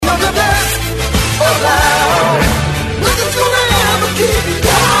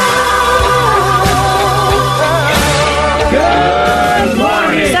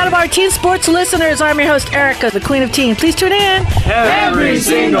sports listeners. I'm your host, Erica, the Queen of Teen. Please tune in every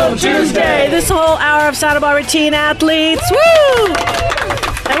single Tuesday. This whole hour of Santa Barbara teen athletes. Woo!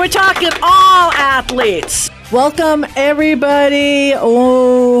 And we're talking all athletes. Welcome, everybody.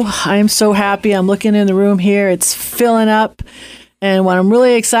 Oh, I'm so happy. I'm looking in the room here. It's filling up. And what I'm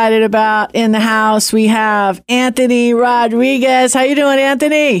really excited about in the house, we have Anthony Rodriguez. How you doing,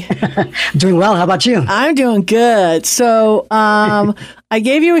 Anthony? Doing well. How about you? I'm doing good. So I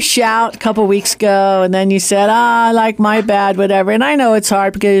gave you a shout a couple weeks ago, and then you said, like, my bad, whatever. And I know it's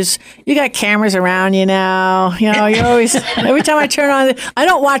hard because you got cameras around you now. You know, you're always, every time I turn on, I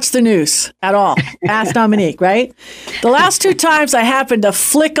don't watch the news at all. Ask Dominique, right? The last two times I happened to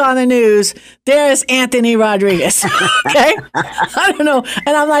flick on the news, there's Anthony Rodriguez. Okay? I don't know.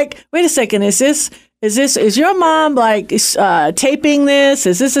 And I'm like, wait a second, is your mom like taping this?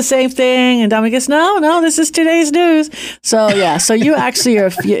 Is this the same thing? And Dominic goes, no, this is today's news. So yeah, so you actually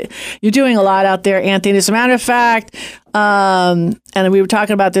you're doing a lot out there, Anthony. As a matter of fact, and we were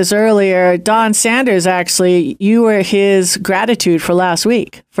talking about this earlier, Don Sanders, actually, you were his gratitude for last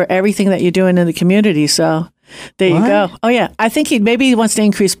week for everything that you're doing in the community. So there you go. Oh yeah, I think he wants to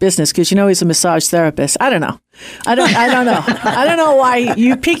increase business because he's a massage therapist. I don't know. I don't know. I don't know why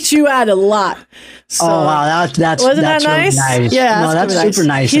you picked you out a lot. So, oh wow, that's wasn't that nice? Really nice. Yeah, that's super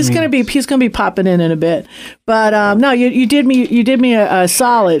nice. He's gonna be popping in a bit. But no, you did me a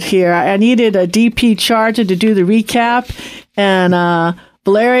solid here. I needed a DP charger to do the recap, and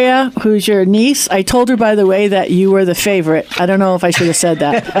Valeria, who's your niece, I told her, by the way, that you were the favorite. I don't know if I should have said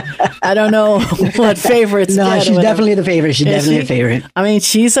that. I don't know what favorites. No, she's definitely the favorite. She's definitely a favorite. I mean,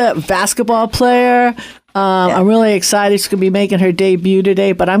 she's a basketball player. I'm really excited. She's going to be making her debut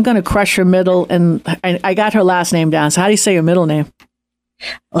today, but I'm going to crush her middle, and I got her last name down. So how do you say your middle name?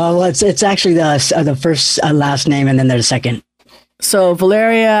 Well, it's actually the first last name, and then there's a second. So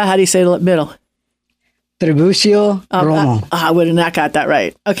Valeria, how do you say the middle? Tribucio Romo. I would have not got that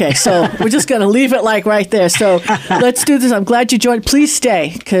right. Okay, so we're just going to leave it like right there. So let's do this. I'm glad you joined. Please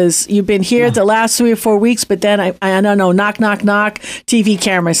stay because you've been here the last 3 or 4 weeks, but then I don't know, knock, TV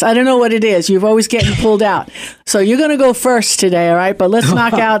cameras. I don't know what it is. You're always getting pulled out. So you're going to go first today, all right? But let's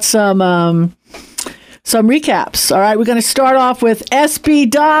knock out some recaps, all right? We're going to start off with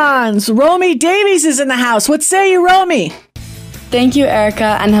SB Dons. Romy Davies is in the house. What say you, Romy? Thank you,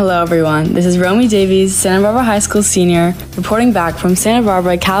 Erica, and hello, everyone. This is Romy Davies, Santa Barbara High School senior, reporting back from Santa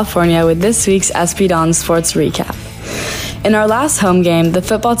Barbara, California with this week's SB Dons Sports Recap. In our last home game, the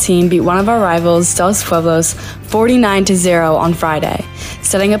football team beat one of our rivals, Dos Pueblos, 49-0 on Friday,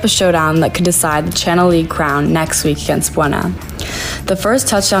 setting up a showdown that could decide the Channel League crown next week against Buena. The first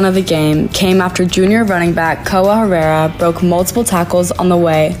touchdown of the game came after junior running back Koa Herrera broke multiple tackles on the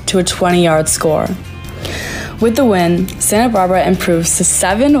way to a 20-yard score. With the win, Santa Barbara improves to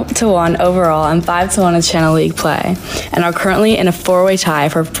 7-1 overall and 5-1 in Channel League play, and are currently in a 4-way tie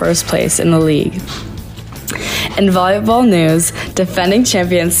for first place in the league. In volleyball news, defending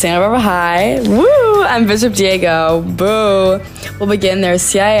champions Santa Barbara High, woo, and Bishop Diego, boo, will begin their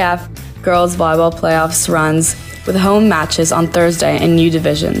CIF girls volleyball playoffs runs with home matches on Thursday in new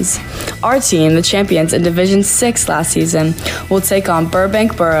divisions. Our team, the champions in Division 6 last season, will take on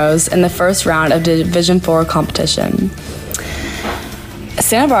Burbank Burroughs in the first round of Division 4 competition.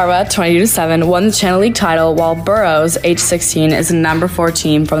 Santa Barbara, 22-7, won the Channel League title, while Burroughs, age 16, is the number 4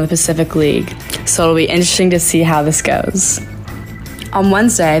 team from the Pacific League. So it'll be interesting to see how this goes. On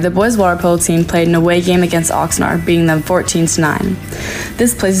Wednesday, the boys water polo team played an away game against Oxnard, beating them 14-9.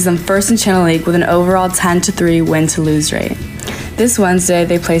 This places them first in Channel League with an overall 10-3 win-to-lose rate. This Wednesday,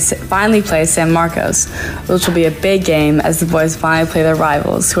 they finally play San Marcos, which will be a big game as the boys finally play their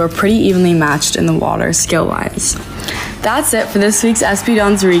rivals, who are pretty evenly matched in the water skill-wise. That's it for this week's SB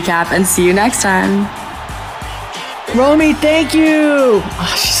Dons recap, and see you next time. Romy, thank you.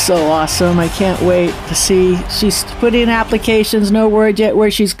 Oh, she's so awesome. I can't wait to see. She's put in applications. No word yet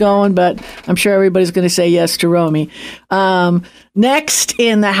where she's going, but I'm sure everybody's going to say yes to Romy. Next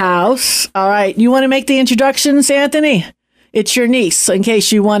in the house. All right. You want to make the introductions, Anthony? It's your niece, in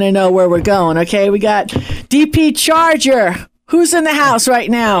case you want to know where we're going. Okay. We got DP Charger. Who's in the house right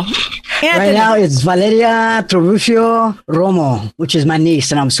now? Anthony. Right now, it's Valeria Tribucio Romo, which is my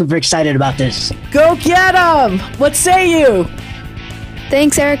niece, and I'm super excited about this. Go get them! What say you?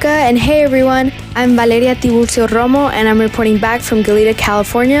 Thanks, Erica, and hey, everyone. I'm Valeria Tribucio Romo, and I'm reporting back from Goleta,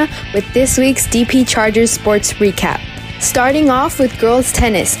 California, with this week's DP Chargers Sports Recap. Starting off with girls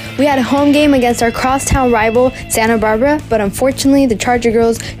tennis, we had a home game against our crosstown rival, Santa Barbara, but unfortunately the Charger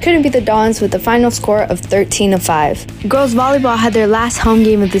girls couldn't beat the Dons with the final score of 13-5. Girls volleyball had their last home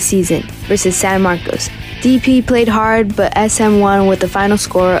game of the season versus San Marcos. DP played hard, but SM won with a final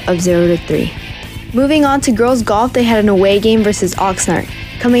score of 0-3. Moving on to girls golf, they had an away game versus Oxnard,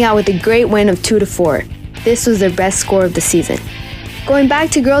 coming out with a great win of 2-4. This was their best score of the season. Going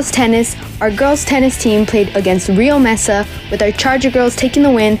back to girls tennis, our girls tennis team played against Rio Mesa, with our Charger girls taking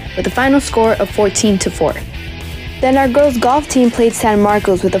the win with a final score of 14-4. Then our girls golf team played San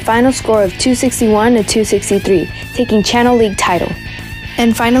Marcos with a final score of 261-263, taking Channel League title.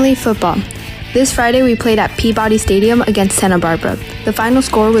 And finally, football. This Friday we played at Peabody Stadium against Santa Barbara. The final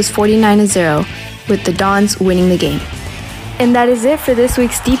score was 49-0, with the Dons winning the game. And that is it for this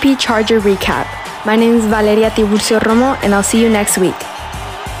week's DP Charger recap. My name is Valeria Tiburcio Romo, and I'll see you next week.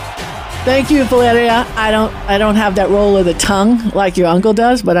 Thank you, Valeria. I don't have that roll of the tongue like your uncle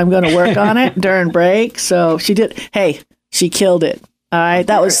does, but I'm going to work on it during break. So she did. Hey, she killed it. All right,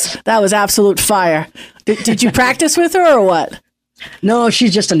 that was absolute fire. Did you practice with her or what? No,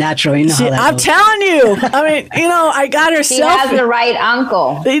 she's just a natural. You know how that I'm goes. telling you. I mean, I got her. She has the right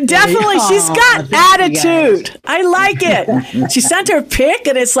uncle. Definitely, she's got thank you, attitude. I like it. She sent her pic,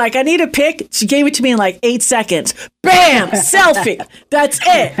 and it's like, I need a pic. She gave it to me in like 8 seconds. Bam, selfie. That's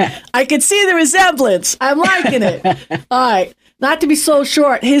it. I can see the resemblance. I'm liking it. All right. Not to be so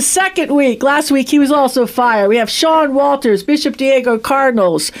short, his second week, last week, he was also fire. We have Sean Walters, Bishop Diego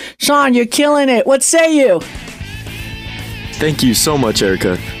Cardinals. Sean, you're killing it. What say you? Thank you so much,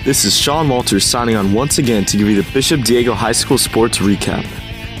 Erica. This is Sean Walters signing on once again to give you the Bishop Diego High School sports recap.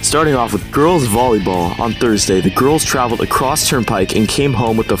 Starting off with girls volleyball, on Thursday, the girls traveled across Turnpike and came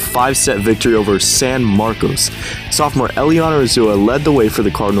home with a 5-set victory over San Marcos. Sophomore Eliana Azua led the way for the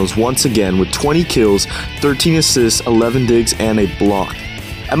Cardinals once again with 20 kills, 13 assists, 11 digs, and a block.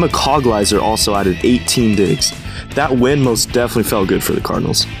 Emma Cogleiser also added 18 digs. That win most definitely felt good for the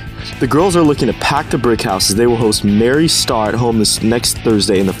Cardinals. The girls are looking to pack the brick house as they will host Mary Star at home this next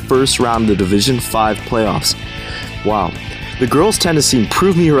Thursday in the first round of the Division 5 playoffs. Wow. The girls' tennis team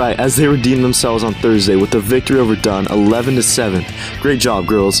proved me right as they redeemed themselves on Thursday with a victory over Dunn 11-7. Great job,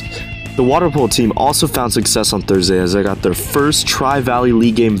 girls. The water polo team also found success on Thursday as they got their first Tri-Valley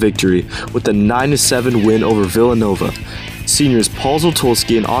League game victory with a 9-7 win over Villanova. Seniors Paul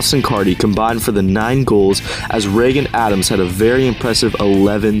Zoltolski and Austin Carty combined for the 9 goals as Reagan Adams had a very impressive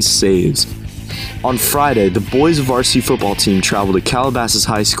 11 saves. On Friday, the boys varsity football team traveled to Calabasas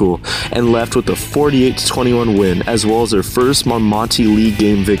High School and left with a 48-21 win as well as their first Marmonte League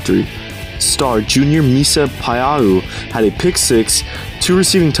game victory. Star junior Misa Paiau had a pick 6, 2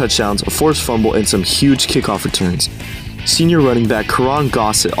 receiving touchdowns, a forced fumble, and some huge kickoff returns. Senior running back Karan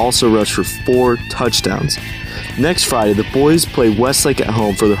Gossett also rushed for 4 touchdowns. Next Friday, the boys play Westlake at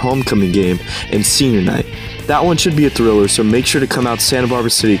home for their homecoming game and senior night. That one should be a thriller, so make sure to come out to Santa Barbara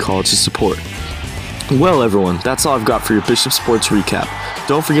City College to support. Well, everyone, that's all I've got for your Bishop Sports Recap.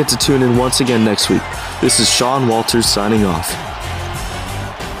 Don't forget to tune in once again next week. This is Sean Walters signing off.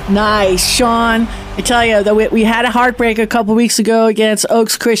 Nice, Sean. I tell you, we had a heartbreak a couple weeks ago against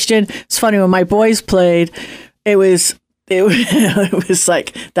Oaks Christian. It's funny, when my boys played, it was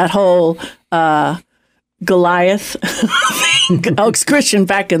like that whole Goliath. Oaks Christian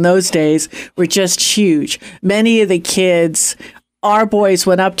back in those days were just huge. Many of the kids, our boys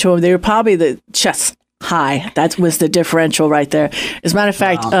went up to them. They were probably the chest high. That was the differential right there. As a matter of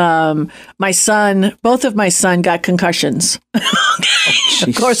fact, both of my son got concussions.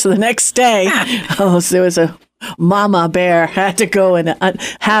 Of course, the next day, so there was a mama bear had to go and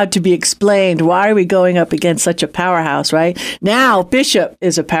had to be explained. Why are we going up against such a powerhouse, right? Now, Bishop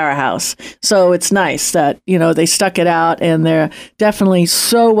is a powerhouse. So it's nice that, they stuck it out, and they're definitely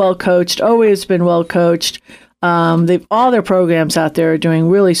so well coached, always been well coached. All their programs out there are doing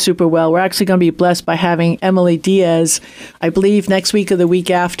really super well. We're actually going to be blessed by having Emily Diaz, I believe next week or the week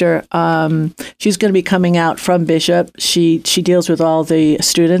after. She's going to be coming out from Bishop. She deals with all the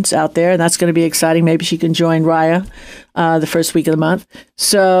students out there, and that's going to be exciting. Maybe she can join Raya the first week of the month.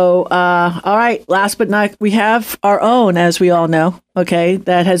 So, all right, last but not, we have our own, as we all know, okay,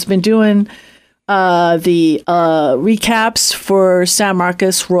 that has been doing the recaps for San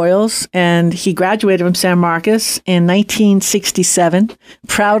Marcos Royals, and he graduated from San Marcos in 1967.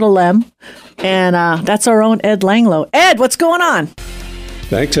 Proud alum, and that's our own Ed Langlow. Ed, what's going on?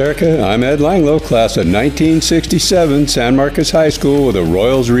 Thanks, Erica. I'm Ed Langlow, class of 1967, San Marcos High School with a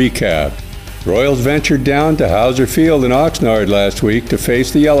Royals recap. Royals ventured down to Hauser Field in Oxnard last week to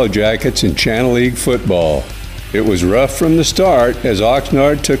face the Yellow Jackets in Channel League football. It was rough from the start as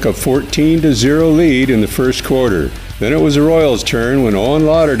Oxnard took a 14-0 lead in the first quarter. Then it was the Royals' turn when Owen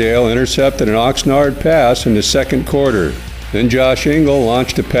Lauderdale intercepted an Oxnard pass in the second quarter. Then Josh Engel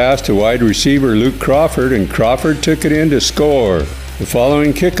launched a pass to wide receiver Luke Crawford, and Crawford took it in to score. The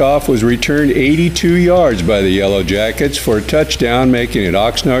following kickoff was returned 82 yards by the Yellow Jackets for a touchdown, making it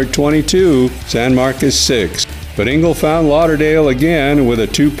Oxnard 22, San Marcos 6. But Ingle found Lauderdale again with a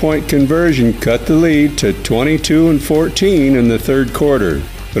 2-point conversion, cut the lead to 22-14 in the third quarter.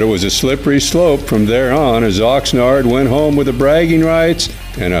 But it was a slippery slope from there on as Oxnard went home with the bragging rights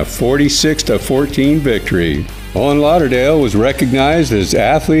and a 46-14 victory. Owen Lauderdale was recognized as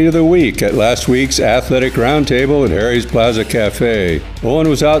Athlete of the Week at last week's Athletic Roundtable at Harry's Plaza Cafe. Owen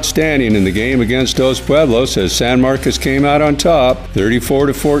was outstanding in the game against Dos Pueblos as San Marcos came out on top,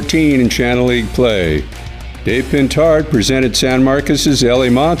 34-14 in Channel League play. Dave Pintard presented San Marcos' Ellie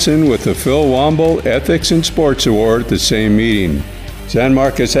Monson with the Phil Womble Ethics and Sports Award at the same meeting. San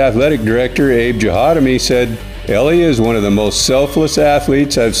Marcos Athletic Director Abe Jahadami said, "Ellie is one of the most selfless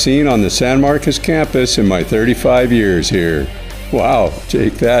athletes I've seen on the San Marcos campus in my 35 years here." Wow,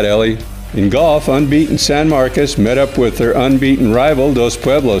 take that, Ellie. In golf, unbeaten San Marcos met up with their unbeaten rival Dos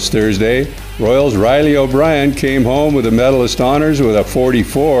Pueblos Thursday. Royals' Riley O'Brien came home with the medalist honors with a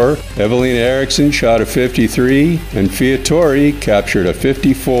 44, Evelina Erickson shot a 53, and Fiatori captured a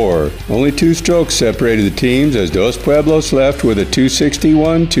 54. Only 2 strokes separated the teams as Dos Pueblos left with a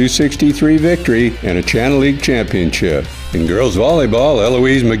 261-263 victory and a Channel League championship. In girls volleyball,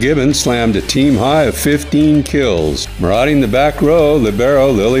 Eloise McGibbon slammed a team high of 15 kills. Marauding the back row, libero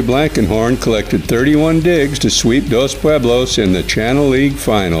Lily Blankenhorn collected 31 digs to sweep Dos Pueblos in the Channel League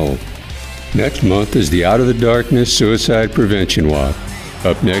final. Next month is the Out of the Darkness Suicide Prevention Walk.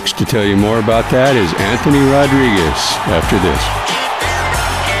 Up next to tell you more about that is Anthony Rodriguez after this.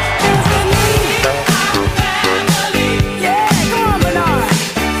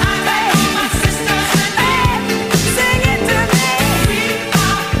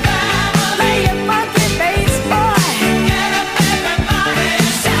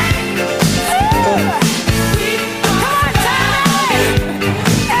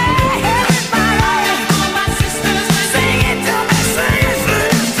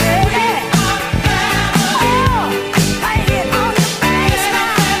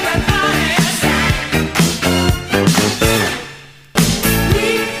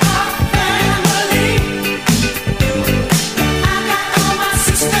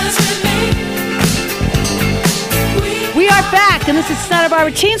 And this is Santa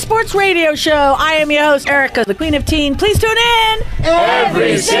Barbara Teen Sports Radio Show. I am your host, Erica, the Queen of Teen. Please tune in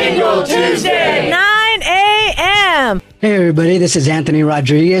every single Tuesday, 9 a.m. Hey everybody, this is Anthony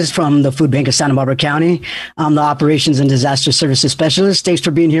Rodriguez from the Food Bank of Santa Barbara County. I'm the Operations and Disaster Services Specialist. Thanks for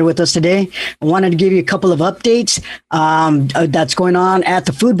being here with us today. I wanted to give you a couple of updates that's going on at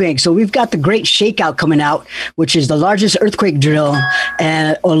the food bank. So we've got the Great Shakeout coming out, which is the largest earthquake drill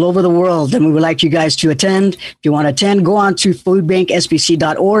all over the world. And we would like you guys to attend. If you want to attend, go on to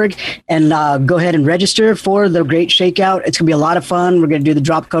foodbanksbc.org and go ahead and register for the Great Shakeout. It's going to be a lot of fun. We're going to do the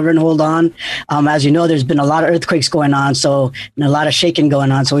drop, cover, and hold on. As you know, there's been a lot of earthquakes going on. So, and a lot of shaking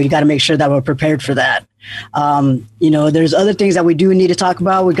going on. So we got to make sure that we're prepared for that. There's other things that we do need to talk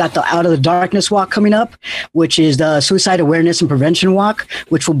about. We've got the Out of the Darkness Walk coming up, which is the Suicide Awareness and Prevention Walk,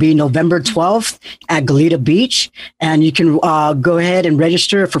 which will be November 12th at Goleta Beach. And you can go ahead and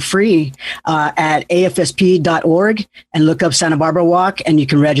register for free at afsp.org and look up Santa Barbara Walk, and you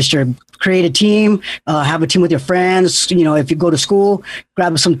can register. Create a team, have a team with your friends. If you go to school,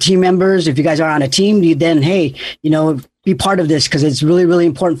 grab some team members. If you guys are on a team, you then, be part of this, because it's really, really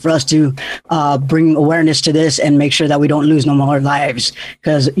important for us to bring awareness to this and make sure that we don't lose no more lives,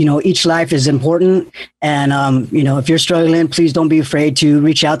 because, each life is important. And, if you're struggling, please don't be afraid to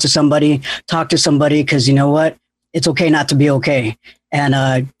reach out to somebody, talk to somebody, because you know what? It's okay not to be okay.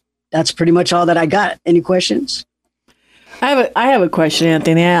 And that's pretty much all that I got. Any questions? I have a question,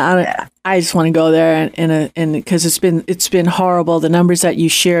 Anthony. I just want to go there and because it's been horrible. The numbers that you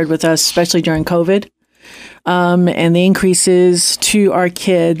shared with us, especially during COVID, and the increases to our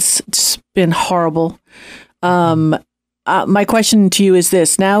kids, it's been horrible. My question to you is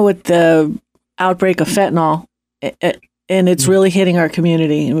this: now with the outbreak of fentanyl, and it's really hitting our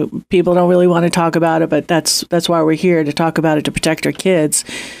community, people don't really want to talk about it, but that's why we're here, to talk about it, to protect our kids.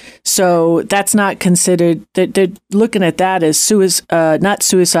 So that's not considered. They're looking at that as not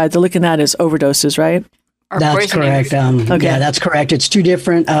suicide. They're looking at it as overdoses, right? That's correct. Okay. Yeah, that's correct. It's 2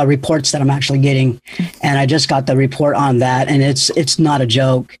 different reports that I'm actually getting, and I just got the report on that, and it's not a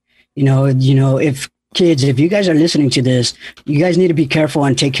joke. If you guys are listening to this, you guys need to be careful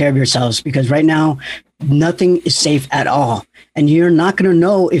and take care of yourselves, because right now nothing is safe at all. And you're not going to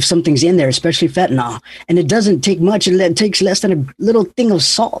know if something's in there, especially fentanyl. And it doesn't take much. It takes less than a little thing of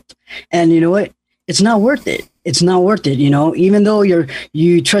salt. And you know what? It's not worth it. It's not worth it. Even though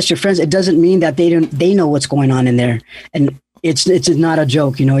you trust your friends, it doesn't mean that they know what's going on in there. And it's not a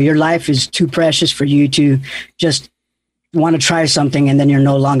joke. You know, your life is too precious for you to just want to try something and then you're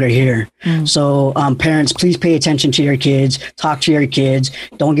no longer here. So parents, please pay attention to your kids, talk to your kids.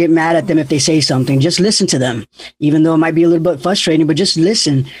 Don't get mad at them if they say something. Just listen to them, even though it might be a little bit frustrating, but just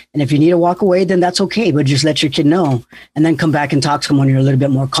listen. And if you need to walk away, then that's okay. But just let your kid know and then come back and talk to them when you're a little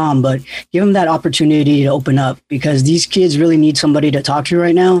bit more calm. But give them that opportunity to open up, because these kids really need somebody to talk to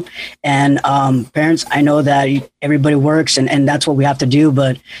right now. And parents, I know that everybody works and that's what we have to do.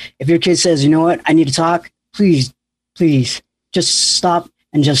 But if your kid says, you know what, I need to talk, please just stop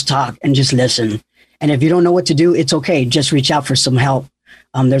and just talk and just listen. And if you don't know what to do, it's okay. Just reach out for some help.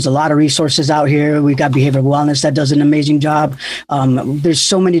 There's a lot of resources out here. We've got Behavioral Wellness that does an amazing job. There's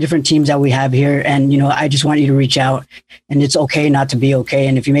so many different teams that we have here. And, you know, I just want you to reach out, and it's okay not to be okay.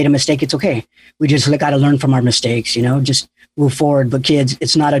 And if you made a mistake, it's okay. We just got to learn from our mistakes, you know, just move forward. But kids,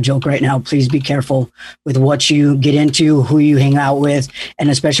 it's not a joke right now. Please be careful with what you get into, who you hang out with.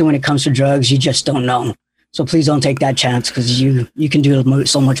 And especially when it comes to drugs, you just don't know. So please don't take that chance, because you can do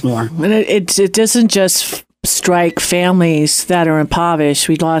so much more. And it doesn't just strike families that are impoverished.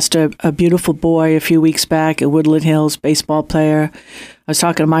 We lost a beautiful boy a few weeks back at Woodland Hills, baseball player. I was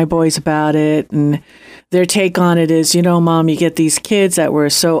talking to my boys about it, and their take on it is, you know, Mom, you get these kids that were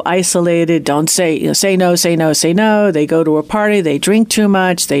so isolated. Don't say, you know, say no, say no, say no. They go to a party, they drink too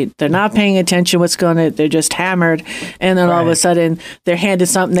much, they're not paying attention they're just hammered, and then all of a sudden they're handed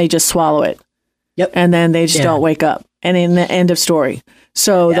something, they just swallow it. Yep. And then they just don't wake up. And in the end of story.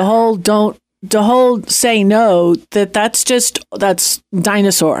 So the whole say no, that's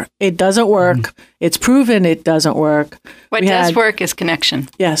dinosaur. It doesn't work. It's proven it doesn't work. What does work is connection.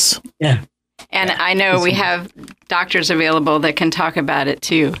 Yes. Yeah. And I know we have doctors available that can talk about it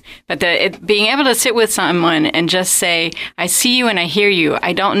too. But being able to sit with someone and just say, I see you and I hear you.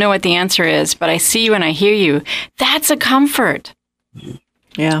 I don't know what the answer is, but I see you and I hear you. That's a comfort.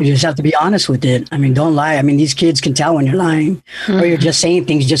 Yeah. You just have to be honest with it. I mean, don't lie. I mean, these kids can tell when you're lying or you're just saying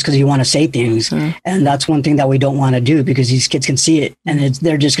things just because you want to say things. And that's one thing that we don't want to do, because these kids can see it and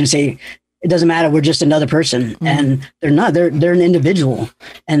they're just going to say, it doesn't matter. We're just another person. And they're not. They're an individual.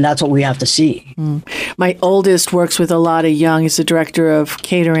 And that's what we have to see. My oldest works with a lot of young. He's the director of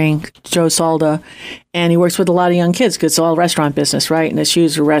catering, Joe Salda. And he works with a lot of young kids because it's all restaurant business, right? And it's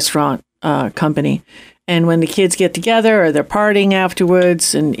usually a restaurant company. And when the kids get together or they're partying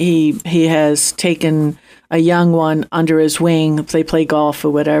afterwards, and he has taken a young one under his wing, they play golf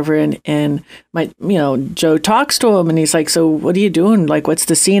or whatever, and Joe talks to him and he's like, so what are you doing? Like, what's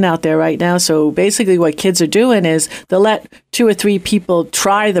the scene out there right now? So basically what kids are doing is they'll let 2 or 3 people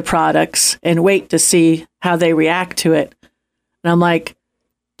try the products and wait to see how they react to it. And I'm like,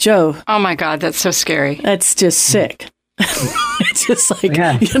 Joe. Oh my God, that's so scary. That's just sick. It's just like,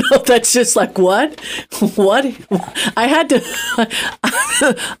 that's just like, what? I had to,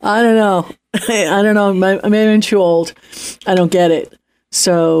 I don't know. Maybe I'm too old. I don't get it.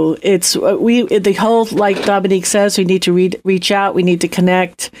 So it's, the whole, like Dominique says, we need to reach out. We need to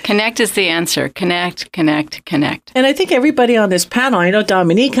connect. Connect is the answer. Connect. And I think everybody on this panel, I know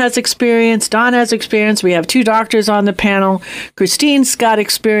Dominique has experience, Don has experience. We have 2 doctors on the panel. Christine's got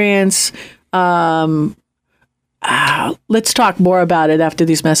experience. Let's talk more about it after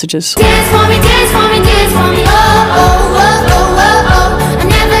these messages. Dance for me, dance for me, dance for me. Oh, oh, oh, oh, oh, oh. I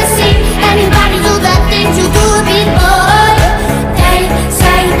never seen anybody do the things you do before. They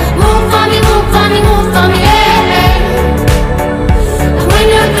say, move for me, move for me, move for me, hey, hey. And when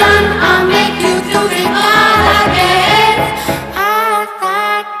you're done, I'll make you do it all again.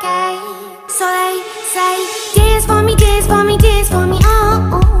 So they say, dance for me, dance for me, dance for me.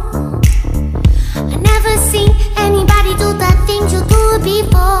 Oh, oh. I never seen anybody do the things you do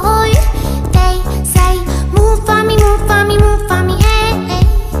before. They say, move for me, move for me, move for me, hey, hey.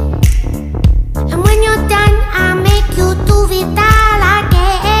 And when you're done, I'll make you do it all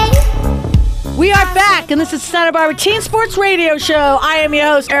again. We are back, and this is Santa Barbara Teen Sports Radio Show. I am your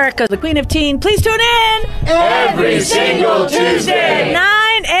host, Erica, the Queen of Teen. Please tune in every single Tuesday,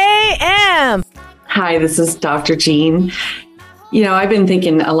 9 a.m. Hi, this is Dr. Jean. You know, I've been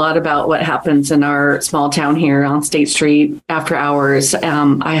thinking a lot about what happens in our small town here on State Street after hours.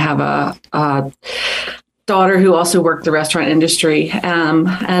 I have a daughter who also worked the restaurant industry. I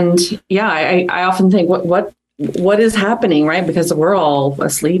often think what is happening, right? Because we're all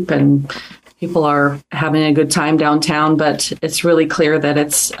asleep and people are having a good time downtown, but it's really clear that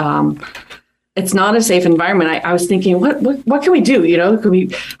it's not a safe environment. I was thinking, what can we do? You know, could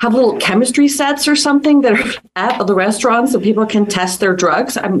we have little chemistry sets or something that are at the restaurants so people can test their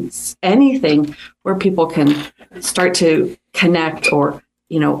drugs? Anything where people can start to connect or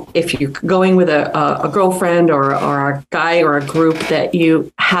if you're going with a girlfriend or a guy or a group, that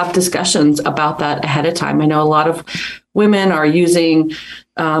you have discussions about that ahead of time. I know a lot of women are using,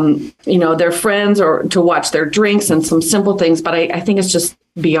 their friends or to watch their drinks and some simple things. But I think it's just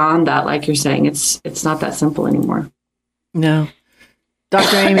beyond that. Like you're saying, it's not that simple anymore. No.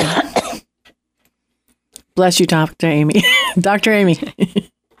 Dr. Amy. Bless you, Dr. Amy. Dr. Amy.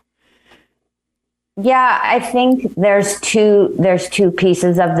 Yeah, I think there's two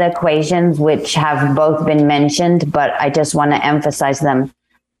pieces of the equations which have both been mentioned, but I just want to emphasize them.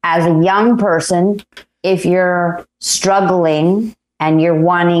 As a young person, if you're struggling and you're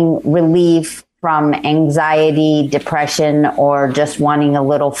wanting relief from anxiety, depression, or just wanting a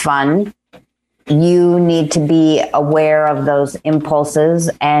little fun, you need to be aware of those impulses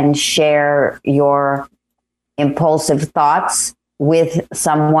and share your impulsive thoughts with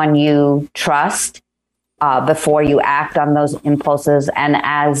someone you trust before you act on those impulses. And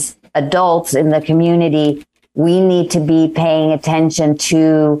as adults in the community, we need to be paying attention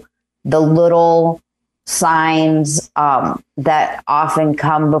to the little signs that often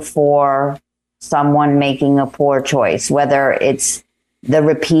come before someone making a poor choice, whether it's the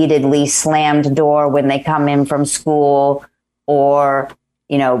repeatedly slammed door when they come in from school, or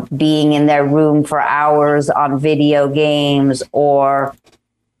being in their room for hours on video games, or,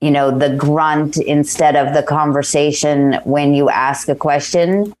 the grunt instead of the conversation when you ask a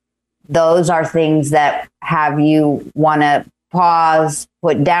question. Those are things that have you want to pause,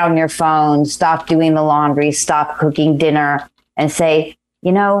 put down your phone, stop doing the laundry, stop cooking dinner, and say,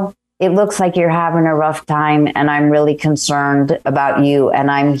 it looks like you're having a rough time, and I'm really concerned about you, and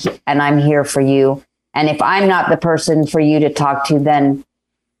I'm here for you. And if I'm not the person for you to talk to, then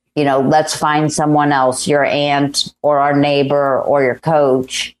let's find someone else, your aunt or our neighbor or your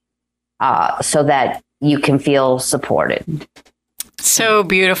coach, so that you can feel supported. So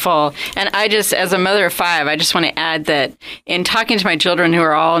beautiful. And I just, as a mother of 5, I just want to add that in talking to my children who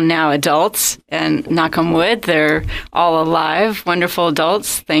are all now adults, and knock on wood, they're all alive, wonderful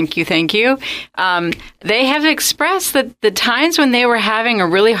adults. Thank you. Thank you. They have expressed that the times when they were having a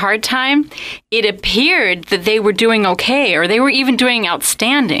really hard time, it appeared that they were doing okay, or they were even doing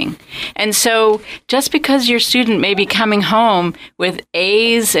outstanding. And so just because your student may be coming home with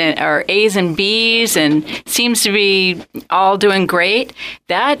A's or A's and B's and seems to be all doing great,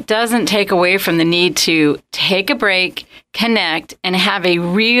 that doesn't take away from the need to take a break, connect, and have a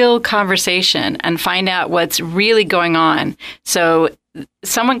real conversation and find out what's really going on. So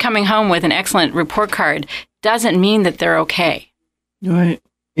someone coming home with an excellent report card doesn't mean that they're okay. Right.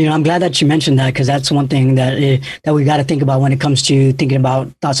 I'm glad that you mentioned that, because that's one thing that we got to think about when it comes to thinking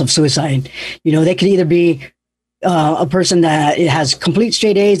about thoughts of suicide. They could either be a person that has complete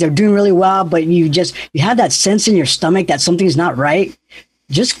straight A's, they're doing really well, but you have that sense in your stomach that something's not right.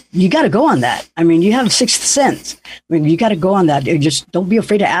 You got to go on that. You have sixth sense. You got to go on that. Just don't be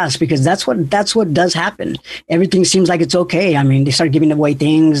afraid to ask, because that's what does happen. Everything seems like it's okay. They start giving away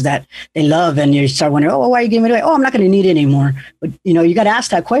things that they love, and you start wondering, why are you giving it away? I'm not going to need it anymore. But you got to ask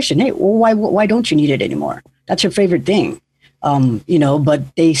that question. Hey, why don't you need it anymore? That's your favorite thing.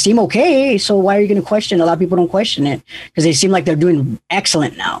 But they seem okay. So why are you going to question? A lot of people don't question it because they seem like they're doing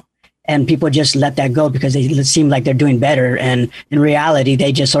excellent now. And people just let that go because they seem like they're doing better. And in reality,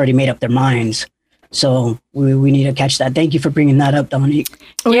 they just already made up their minds. So we need to catch that. Thank you for bringing that up, Dominique.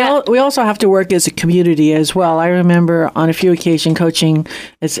 Yeah. We also have to work as a community as well. I remember on a few occasions coaching,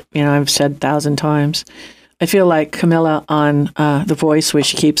 as I've said 1,000 times, I feel like Camilla on The Voice, where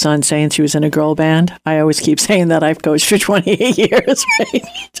she keeps on saying she was in a girl band. I always keep saying that I've coached for 28 years, right?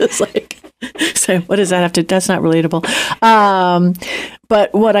 Just like, so what does that have to, that's not relatable.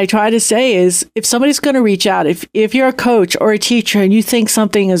 But what I try to say is, if somebody's going to reach out, if you're a coach or a teacher and you think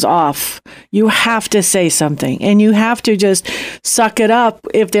something is off, you have to say something, and you have to just suck it up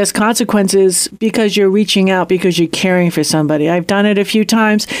if there's consequences, because you're reaching out, because you're caring for somebody. I've done it a few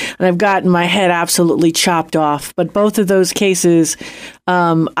times and I've gotten my head absolutely chopped off, but both of those cases,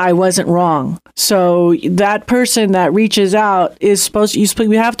 I wasn't wrong. So that person that reaches out is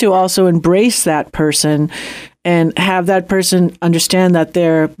we have to also embrace that person and have that person understand that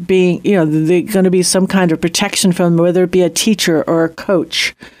they're being, they're going to be some kind of protection from them, whether it be a teacher or a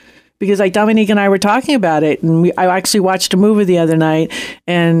coach. Because like Dominique and I were talking about it, and I actually watched a movie the other night,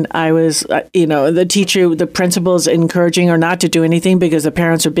 and I was, the principal's encouraging her not to do anything because the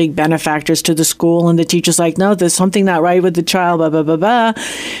parents are big benefactors to the school, and the teacher's like, no, there's something not right with the child, blah, blah, blah, blah,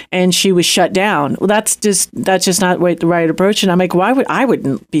 and she was shut down. Well, that's just not the right approach. And I'm like, I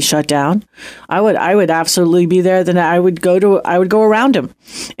wouldn't be shut down. I would absolutely be there. Then I would go around him.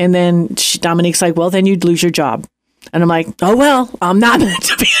 And then Dominique's like, well, then you'd lose your job. And I'm like, oh, well, I'm not meant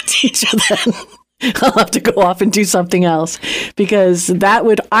to be a teacher then. I'll have to go off and do something else, because I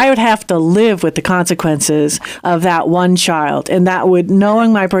would have to live with the consequences of that one child. And that would,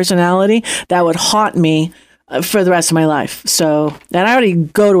 knowing my personality, that would haunt me for the rest of my life. So, and I already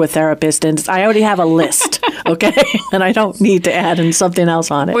go to a therapist, and I already have a list, okay? And I don't need to add in something else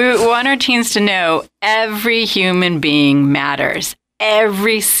on it. We want our teens to know every human being matters.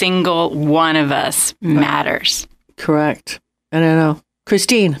 Every single one of us matters. Correct. I don't know.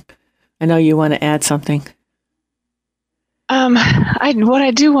 Christine, I know you want to add something. What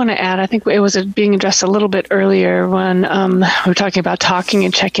I do want to add, I think it was being addressed a little bit earlier when we were talking about talking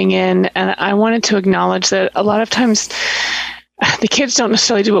and checking in, and I wanted to acknowledge that a lot of times the kids don't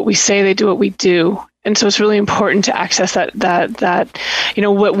necessarily do what we say, they do what we do. And so it's really important to access that, you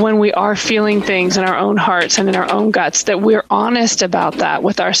know, when we are feeling things in our own hearts and in our own guts, that we're honest about that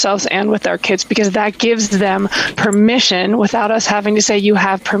with ourselves and with our kids, because that gives them permission without us having to say, you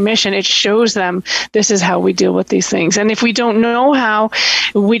have permission. It shows them this is how we deal with these things. And if we don't know how,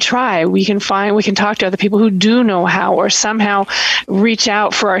 we try. We can talk to other people who do know how, or somehow reach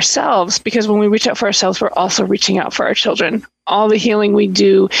out for ourselves, because when we reach out for ourselves, we're also reaching out for our children. All the healing we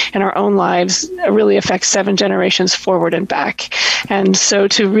do in our own lives really affects 7 generations forward and back. And so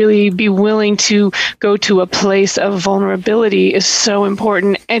to really be willing to go to a place of vulnerability is so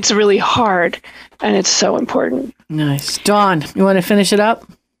important. It's really hard, and it's so important. Nice. Dawn, you want to finish it up?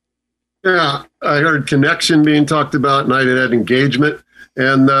 Yeah, I heard connection being talked about, and I had engagement.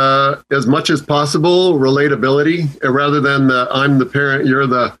 And as much as possible, relatability, rather than I'm the parent, you're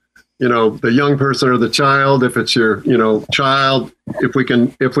the young person or the child. If it's your, child, if we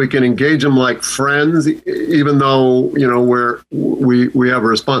can engage them like friends, even though, we have a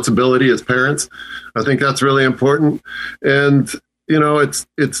responsibility as parents, I think that's really important. And,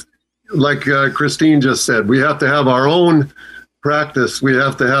 it's like Christine just said, we have to have our own practice. We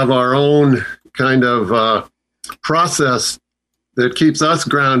have to have our own kind of process that keeps us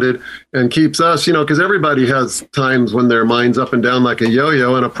grounded and keeps us, because everybody has times when their mind's up and down like a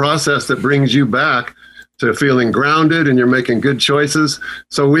yo-yo, and a process that brings you back to feeling grounded and you're making good choices.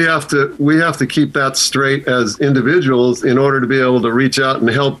 So we have to keep that straight as individuals in order to be able to reach out and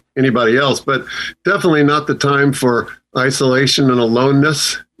help anybody else. But definitely not the time for isolation and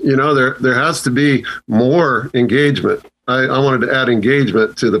aloneness. There has to be more engagement. I wanted to add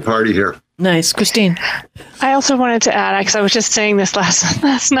engagement to the party here. Nice. Christine. I also wanted to add, because I was just saying this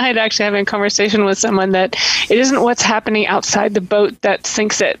last night, actually having a conversation with someone, that it isn't what's happening outside the boat that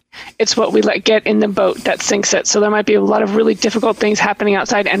sinks it. It's what we let get in the boat that sinks it. So there might be a lot of really difficult things happening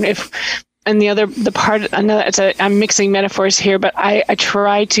outside. I'm mixing metaphors here, but I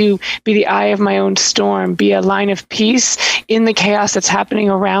try to be the eye of my own storm, be a line of peace in the chaos that's happening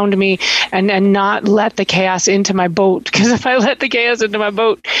around me, and not let the chaos into my boat. Because if I let the chaos into my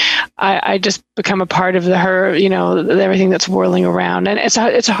boat, I just become a part of everything that's whirling around. And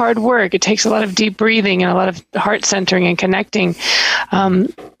it's hard work. It takes a lot of deep breathing and a lot of heart centering and connecting.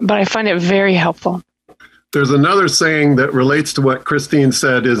 But I find it very helpful. There's another saying that relates to what Christine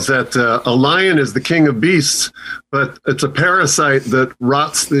said, is that a lion is the king of beasts, but it's a parasite that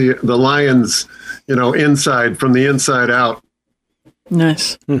rots the lion's, inside, from the inside out.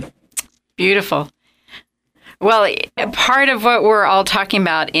 Nice. Beautiful. Well, part of what we're all talking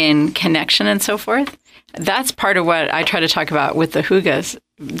about in connection and so forth, that's part of what I try to talk about with the Hygge,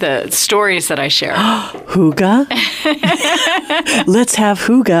 the stories that I share. Hygge? Let's have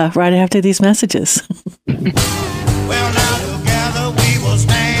Hygge right after these messages. Well, now together we will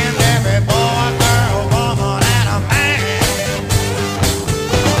stand, every boy, girl, woman, and a man.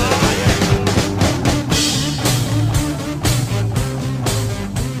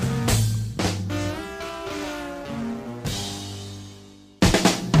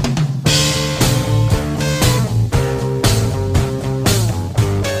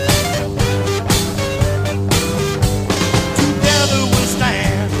 Together we'll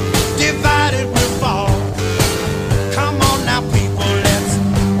stand, divided we'll fall. Come on now, people, let's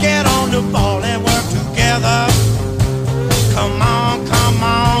get on the ball and work together. Come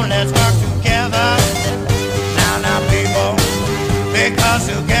on, let's work together. Now, people, because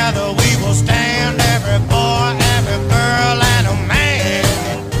together we will stand, every boy, every girl, and a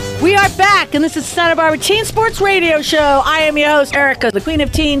man. We are back, and this is Santa Barbara Teen Sports Radio Show. I am your host, Erica, the Queen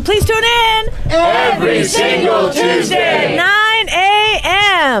of Teen. Please tune in Every single Tuesday. 9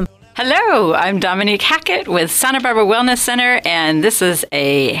 a.m. Hello, I'm Dominique Hackett with Santa Barbara Wellness Center, and this is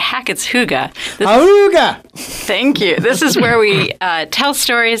a Hackett's Hygge. Hygge! Thank you. This is where we tell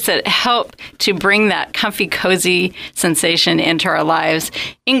stories that help to bring that comfy, cozy sensation into our lives,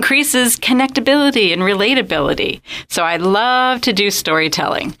 increases connectability and relatability. So I love to do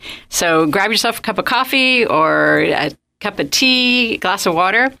storytelling. So grab yourself a cup of coffee or a cup of tea, glass of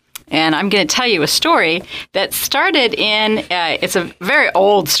water. And I'm going to tell you a story that started in, it's a very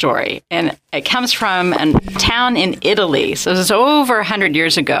old story, and it comes from a town in Italy. So this is over 100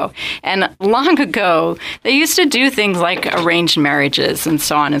 years ago. And long ago, they used to do things like arranged marriages and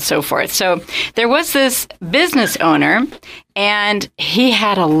so on and so forth. So there was this business owner, and he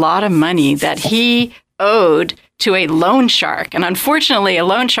had a lot of money that he owed to a loan shark. And unfortunately, a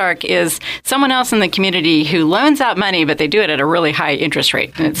loan shark is someone else in the community who loans out money, but they do it at a really high interest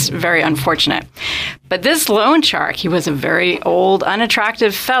rate. And it's very unfortunate. But this loan shark, he was a very old,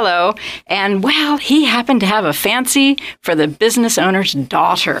 unattractive fellow. And, well, he happened to have a fancy for the business owner's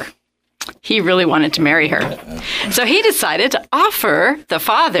daughter. He really wanted to marry her. So he decided to offer the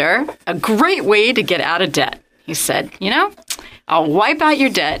father a great way to get out of debt. He said, you know, I'll wipe out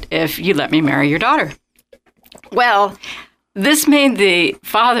your debt if you let me marry your daughter. Well, this made the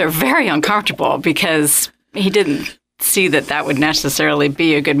father very uncomfortable because he didn't see that that would necessarily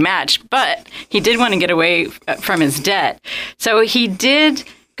be a good match, but he did want to get away from his debt. So he did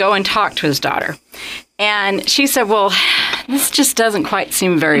go and talk to his daughter. And she said, well, this just doesn't quite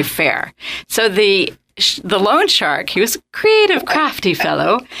seem very fair. So the loan shark, he was a creative, crafty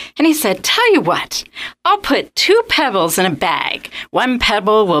fellow, and he said, tell you what, I'll put 2 pebbles in a bag. One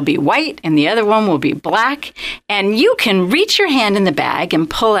pebble will be white and the other one will be black, and you can reach your hand in the bag and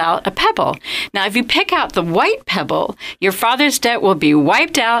pull out a pebble. Now, if you pick out the white pebble, your father's debt will be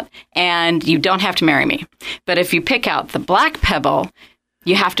wiped out and you don't have to marry me. But if you pick out the black pebble,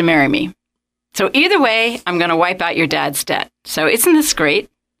 you have to marry me. So either way, I'm going to wipe out your dad's debt. So isn't this great?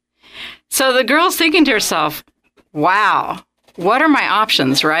 So the girl's thinking to herself, wow, what are my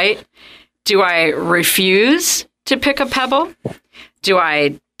options, right? Do I refuse to pick a pebble? Do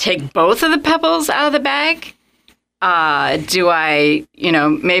I take both of the pebbles out of the bag? Do I,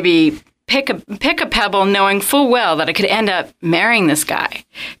 maybe pick a pebble knowing full well that I could end up marrying this guy?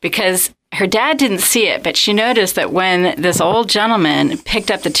 Because her dad didn't see it, but she noticed that when this old gentleman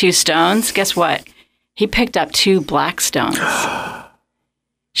picked up the 2 stones, guess what? He picked up 2 black stones.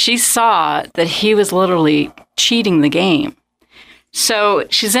 She saw that he was literally cheating the game. So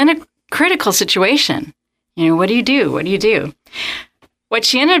she's in a critical situation. What do you do? What do you do? What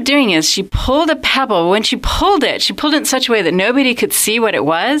she ended up doing is she pulled a pebble. When she pulled it in such a way that nobody could see what it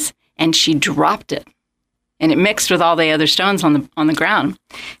was, and she dropped it. And it mixed with all the other stones on the ground.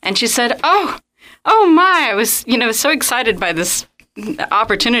 And she said, oh my, I was, so excited by this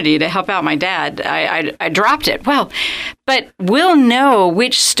opportunity to help out my dad. I dropped it. Well, but we'll know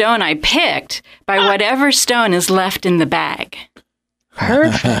which stone I picked by whatever stone is left in the bag.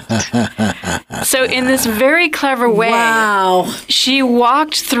 Perfect. So in this very clever way, wow, she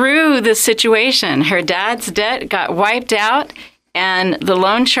walked through the situation. Her dad's debt got wiped out, and the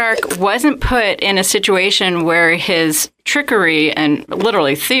loan shark wasn't put in a situation where his trickery and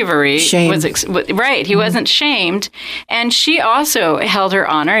literally thievery was right. He wasn't shamed. And she also held her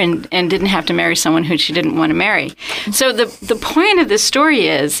honor and didn't have to marry someone who she didn't want to marry. So the point of this story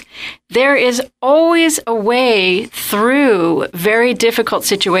is there is always a way through very difficult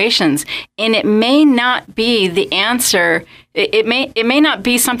situations, and it may not be the answer. It may not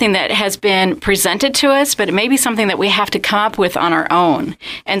be something that has been presented to us, but it may be something that we have to come up with on our own.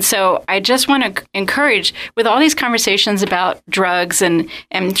 And so I just want to encourage, with all these conversations about drugs and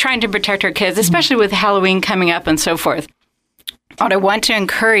trying to protect our kids, especially with Halloween coming up and so forth, what I want to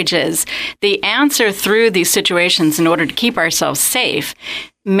encourage is the answer through these situations in order to keep ourselves safe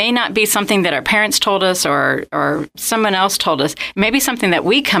may not be something that our parents told us or someone else told us. It may be something that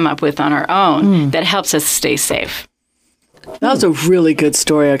we come up with on our own that helps us stay safe. That was a really good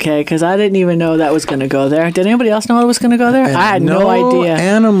story, okay? Because I didn't even know that was going to go there. Did anybody else know it was going to go there? And I had no idea.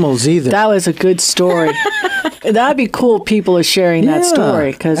 Animals either. That was a good story. That'd be cool. People are sharing that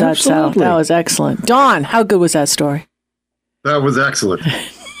story because that was excellent. Dawn, how good was that story? That was excellent.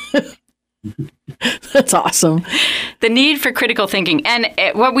 That's awesome. The need for critical thinking. And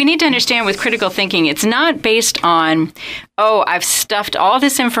what we need to understand with critical thinking, it's not based on, I've stuffed all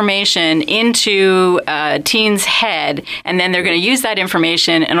this information into a teen's head, and then they're going to use that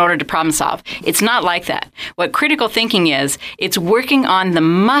information in order to problem solve. It's not like that. What critical thinking is, it's working on the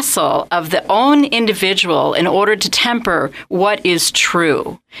muscle of the own individual in order to temper what is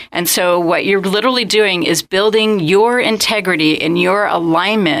true. And so what you're literally doing is building your integrity and your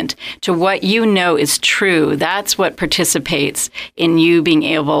alignment to what you know is true. That's what participates in you being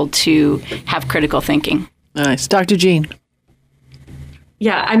able to have critical thinking. Nice. Dr. Jean.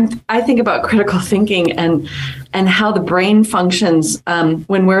 Yeah, I think about critical thinking and how the brain functions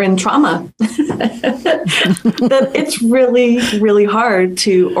when we're in trauma. That it's really, really hard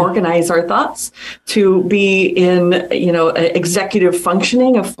to organize our thoughts, to be in, executive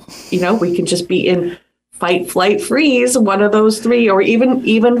functioning of, we can just be in fight, flight, freeze, one of those three, or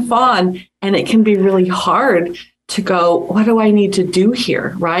even fawn. And it can be really hard to go, what do I need to do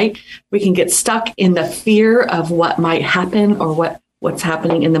here, right? We can get stuck in the fear of what might happen or what's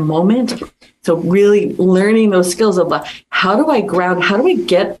happening in the moment. So really learning those skills of how do I ground, how do I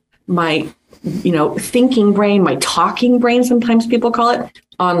get my, thinking brain, my talking brain, sometimes people call it,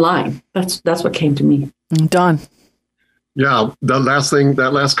 online. That's what came to me. Don. Yeah, that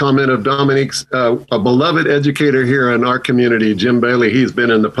last comment of Dominique's, a beloved educator here in our community, Jim Bailey, he's been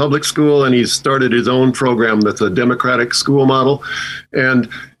in the public school and he's started his own program that's a democratic school model. And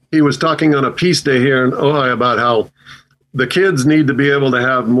he was talking on a peace day here in Ojai about how the kids need to be able to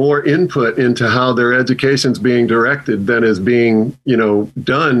have more input into how their education's being directed than is being,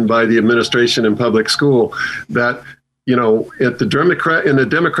 done by the administration in public school. That, in the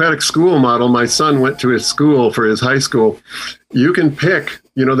democratic school model, my son went to his school for his high school. You can pick,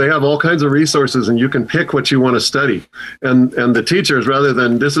 they have all kinds of resources and you can pick what you want to study. And the teachers, rather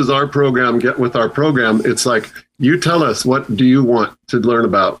than this is our program, get with our program, it's like, you tell us, what do you want to learn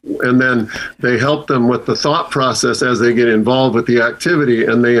about? And then they help them with the thought process as they get involved with the activity,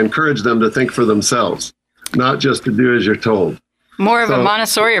 and they encourage them to think for themselves, not just to do as you're told. More of a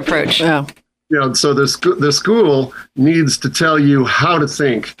Montessori approach. Yeah. So the school needs to tell you how to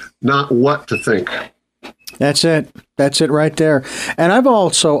think, not what to think. That's it. That's it right there. And I've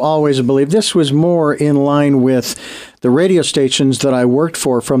also always believed this was more in line with the radio stations that I worked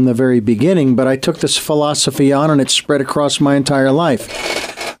for from the very beginning, but I took this philosophy on and it spread across my entire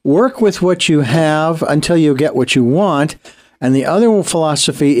life. Work with what you have until you get what you want. And the other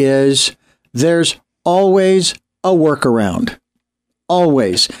philosophy is there's always a workaround.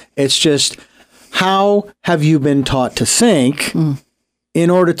 Always. It's just, how have you been taught to think in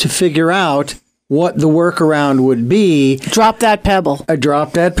order to figure out what the workaround would be? Drop that pebble.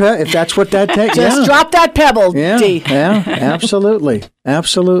 Drop that pebble, if that's what that takes. Just drop that pebble, D. Yeah, absolutely.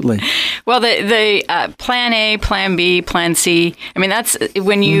 Absolutely. Well, the plan A, plan B, plan C, that's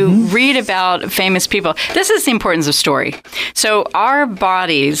when you read about famous people. This is the importance of story. So our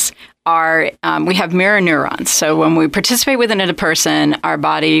bodies we have mirror neurons. So when we participate with another person, our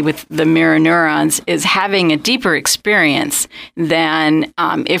body with the mirror neurons is having a deeper experience than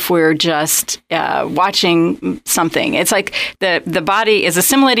if we're just watching something. It's like the body is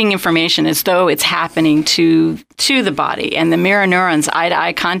assimilating information as though it's happening to the body. And the mirror neurons,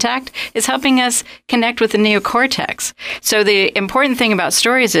 eye-to-eye contact, is helping us connect with the neocortex. So the important thing about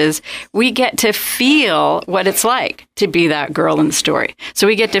stories is we get to feel what it's like to be that girl in the story. So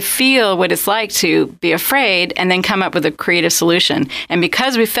we get to feel what it's like to be afraid and then come up with a creative solution. And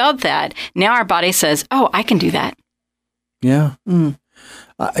because we felt that, now our body says, oh, I can do that. Yeah.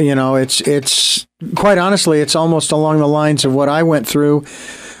 It's quite honestly, it's almost along the lines of what I went through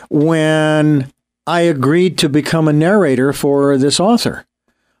when I agreed to become a narrator for this author.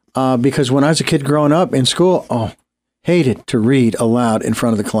 Because when I was a kid growing up in school, hated to read aloud in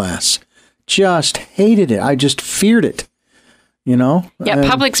front of the class. Just hated it. I just feared it. Yeah,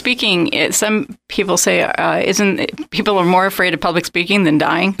 public speaking, some people say, people are more afraid of public speaking than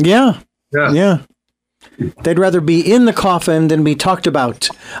dying? Yeah. They'd rather be in the coffin than be talked about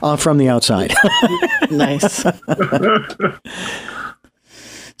from the outside. Nice.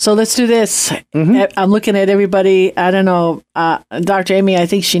 So let's do this. I'm looking at everybody. I don't know. Dr. Amy, I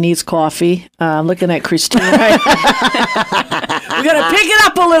think she needs coffee. I'm looking at Christine. Right? We're going to pick it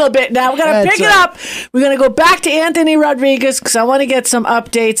up a little bit now. We're going to pick it up. We're going to go back to Anthony Rodriguez because I want to get some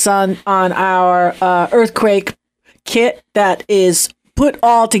updates on our earthquake kit that is put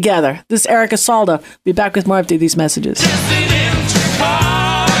all together. This is Erica Salda. Be back with more after these messages.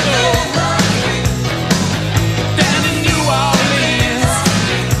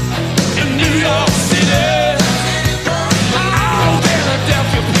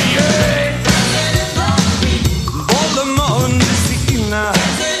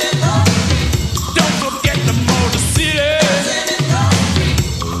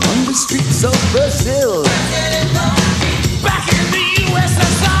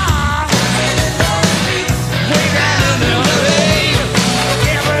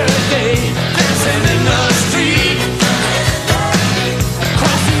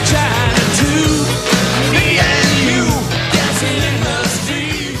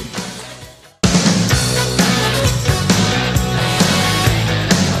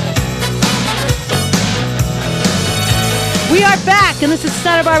 We are back, and this is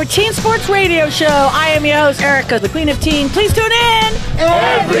Santa Barbara Teen Sports Radio Show. I am your host, Erica, the Queen of Teen. Please tune in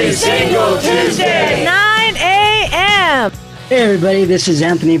every single Tuesday, 9 a.m. Hey everybody, this is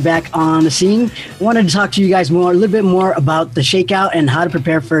Anthony back on the scene. I wanted to talk to you guys a little bit more about the shakeout and how to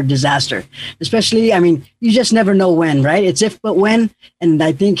prepare for a disaster. Especially, you just never know when, right? It's if but when. And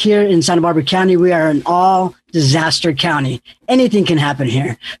I think here in Santa Barbara County, we are an all disaster county. Anything can happen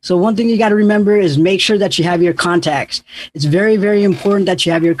here. So one thing you got to remember is make sure that you have your contacts. It's very, very important that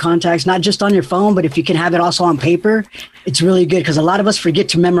you have your contacts, not just on your phone, but if you can have it also on paper, it's really good because a lot of us forget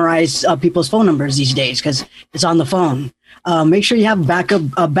to memorize people's phone numbers these days because it's on the phone. Make sure you have backup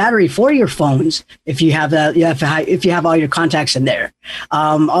battery for your phones if you have that. If you have all your contacts in there.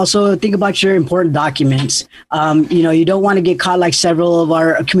 Also, think about your important documents. You don't want to get caught like several of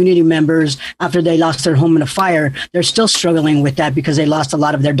our community members after they lost their home in a fire. They're still struggling with that because they lost a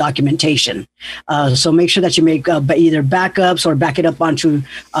lot of their documentation. So make sure that you make either backups or back it up onto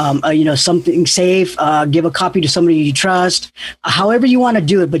something safe. Give a copy to somebody you trust. However you want to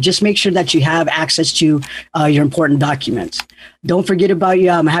do it, but just make sure that you have access to your important documents. Don't forget about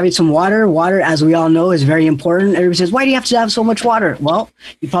having some water. Water, as we all know, is very important. Everybody says, why do you have to have so much water? Well,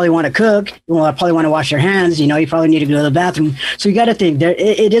 you probably want to cook. You probably want to wash your hands. You probably need to go to the bathroom. So you got to think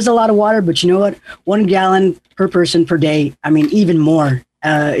it is a lot of water, but you know what? 1 gallon per person per day. Even more.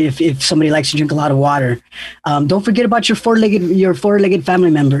 If somebody likes to drink a lot of water. Don't forget about your four-legged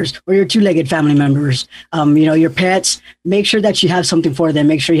family members or your two-legged family members. Your pets. Make sure that you have something for them.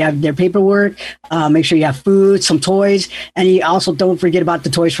 Make sure you have their paperwork. Make sure you have food, some toys, and you also don't forget about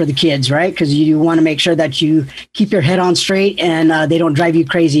the toys for the kids, right? Because you want to make sure that you keep your head on straight and they don't drive you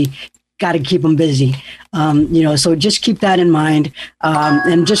crazy. Got to keep them busy. So just keep that in mind.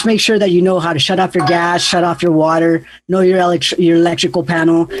 And just make sure that you know how to shut off your gas, shut off your water, know your electrical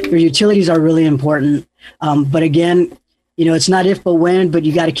panel. Your utilities are really important. But again, it's not if but when, but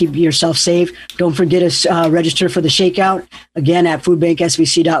you got to keep yourself safe. Don't forget to register for the shakeout again at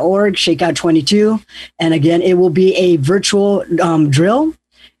foodbanksbc.org, shakeout 22. And again, it will be a virtual drill.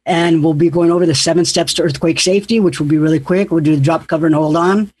 And we'll be going over the 7 steps to earthquake safety, which will be really quick. We'll do the drop, cover, and hold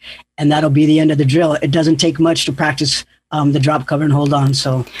on. And that'll be the end of the drill. It doesn't take much to practice the drop, cover, and hold on.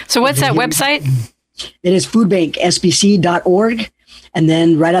 So what's that website? It is foodbanksbc.org. And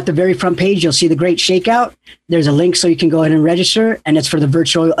then right at the very front page, you'll see the great shakeout. There's a link so you can go ahead and register. And it's for the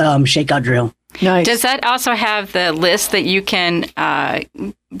virtual shakeout drill. Nice. Does that also have the list that you can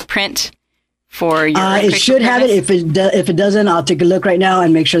print for your it should have it. If it doesn't, I'll take a look right now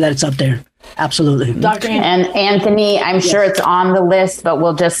and make sure that it's up there. Absolutely. Dr. And Anthony, I'm sure it's on the list, but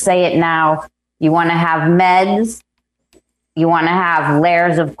we'll just say it now. You want to have meds. You want to have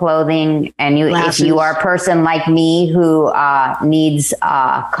layers of clothing. And if you are a person like me who needs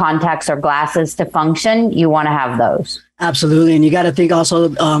contacts or glasses to function, you want to have those. Absolutely. And you got to think also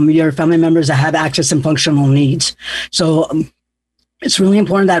your family members that have access and functional needs. So it's really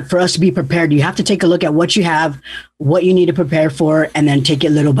important that for us to be prepared, you have to take a look at what you have, what you need to prepare for, and then take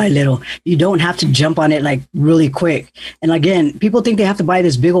it little by little. You don't have to jump on it like really quick. And again, people think they have to buy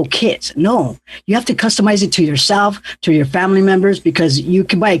this big old kit. No, you have to customize it to yourself, to your family members, because you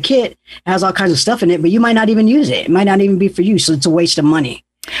can buy a kit, it has all kinds of stuff in it, but you might not even use it. It might not even be for you. So it's a waste of money.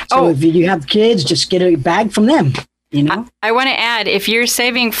 So if you have kids, just get a bag from them. I want to add, if you're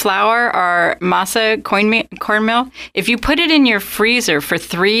saving flour or masa cornmeal, if you put it in your freezer for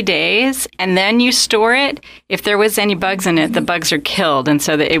 3 days and then you store it, if there was any bugs in it, the bugs are killed, and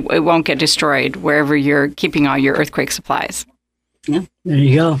so that it won't get destroyed wherever you're keeping all your earthquake supplies. Yeah, there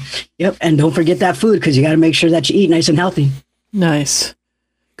you go. Yep, and don't forget that food because you got to make sure that you eat nice and healthy. Nice.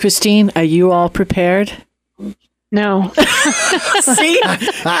 Christine, are you all prepared? No. See?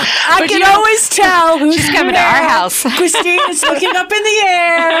 I can always tell who's coming to our house. Christine is looking up in the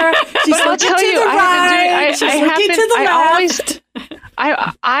air. She's looking to the right. She's looking to the left.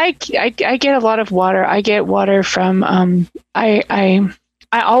 I get a lot of water. I get water from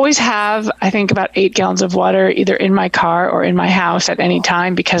I always have, I think, about 8 gallons of water either in my car or in my house at any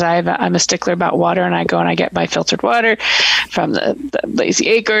time because I'm a stickler about water, and I go and I get my filtered water from the Lazy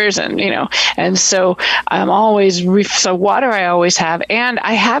Acres, and so I'm always so water I always have, and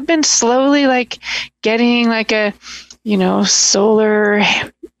I have been slowly getting a solar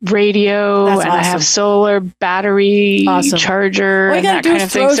radio. That's and awesome. I have solar battery charger. All you gotta do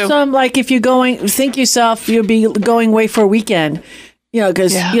is throw some, if you're going, think yourself, you'll be going away for a weekend.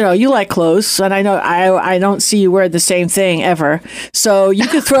 Because you like clothes, and I know I don't see you wear the same thing ever. So you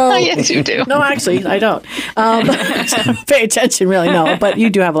could throw. Yes, you do. No, actually, I don't. Pay attention, really. No, but you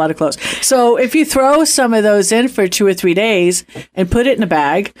do have a lot of clothes. So if you throw some of those in for 2 or 3 days and put it in a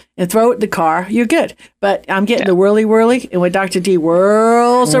bag and throw it in the car, you're good. But I'm getting the whirly, and when Dr. D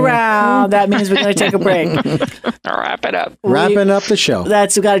whirls around, that means we're going to take a break. Wrap it up. Wrapping up the show. We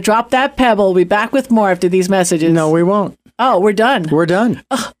got to drop that pebble. We'll be back with more after these messages. No, we won't. Oh, we're done. We're done.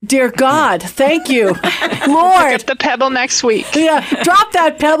 Oh, dear God, thank you, Lord. Pick up the pebble next week. Yeah, drop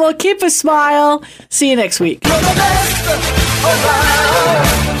that pebble. Keep a smile. See you next week. You're the best around.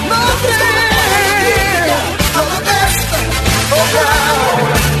 You're the best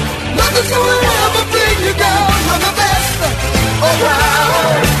around. Nothing's gonna ever bring you down. You're the best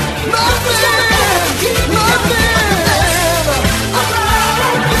around. Nothing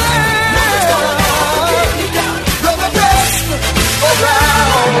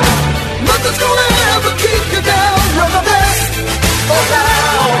nothing's gonna ever keep you down. You're the best around.